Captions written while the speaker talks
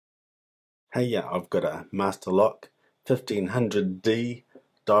Hey, yeah, I've got a master lock 1500D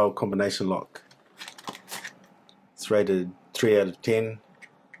dial combination lock. It's rated 3 out of 10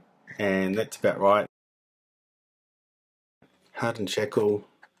 and that's about right. Hardened shackle,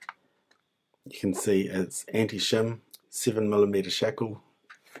 you can see it's anti-shim 7mm shackle.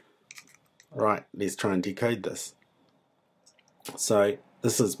 Right, let's try and decode this. So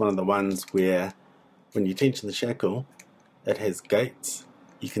this is one of the ones where when you tension the shackle it has gates.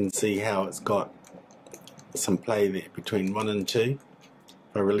 You can see how it's got some play there between 1 and 2.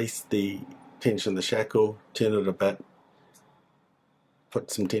 If I release the tension of the shackle, turn it a bit,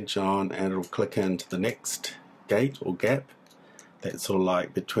 put some tension on, and it'll click into the next gate or gap. That's sort of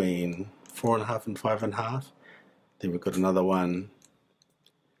like between 4.5 and 5.5. Then we've got another one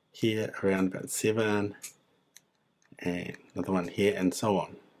here around about 7, and another one here, and so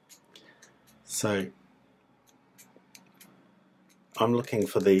on. So I'm looking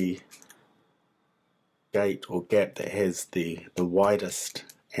for the gate or gap that has the widest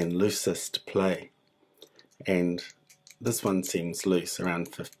and loosest play, and this one seems loose, around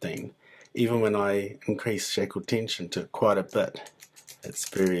 15. Even when I increase shackle tension to quite a bit, it's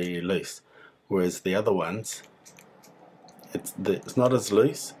very loose, whereas the other ones, it's not as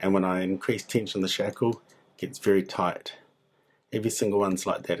loose, and when I increase tension of the shackle, it gets very tight. Every single one's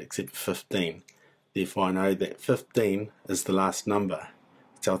like that except 15. Therefore I know that 15 is the last number.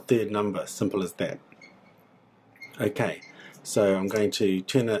 It's our third number, simple as that. Okay, so I'm going to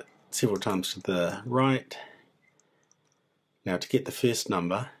turn it several times to the right. Now to get the first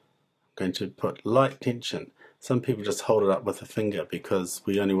number, I'm going to put light tension. Some people just hold it up with a finger because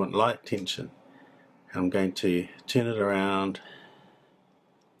we only want light tension. And I'm going to turn it around,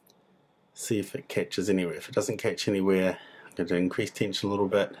 see if it catches anywhere. If it doesn't catch anywhere, I'm going to increase tension a little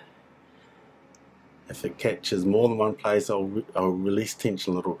bit. If it catches more than one place, I'll release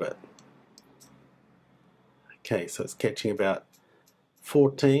tension a little bit. Okay, so it's catching about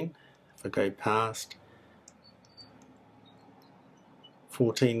 14. If I go past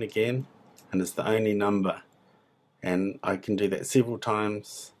 14 again, and it's the only number, and I can do that several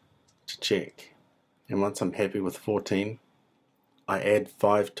times to check. And once I'm happy with 14, I add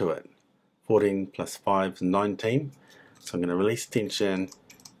 5 to it. 14 plus 5 is 19. So I'm going to release tension,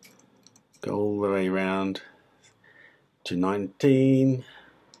 go all the way around to 19,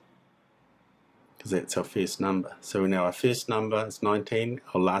 because that's our first number. So now our first number is 19,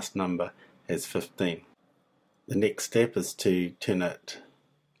 our last number is 15. The next step is to turn it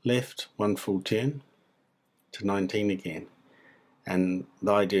left, one full turn, to 19 again. And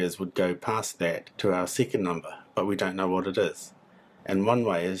the idea is we'd go past that to our second number, but we don't know what it is. And one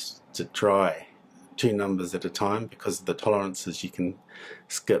way is to try 2 numbers at a time. Because of the tolerances, you can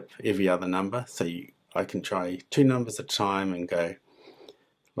skip every other number. So I can try 2 numbers at a time and go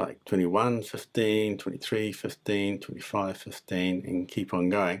like 21, 15, 23, 15, 25, 15, and keep on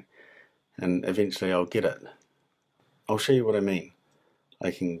going, and eventually I'll get it. I'll show you what I mean. I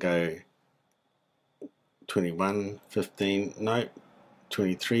can go 21, 15, no,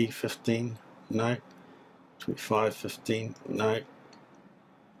 23, 15, no, 25, 15, no,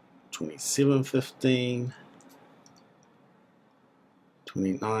 27, 15,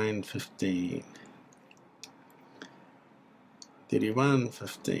 29, 15, 31,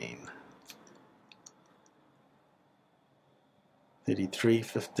 15, 33,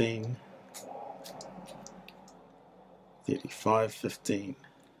 15, 35, 15,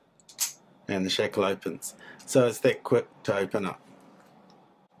 and the shackle opens. So it's that quick to open up.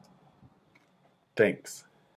 Thanks.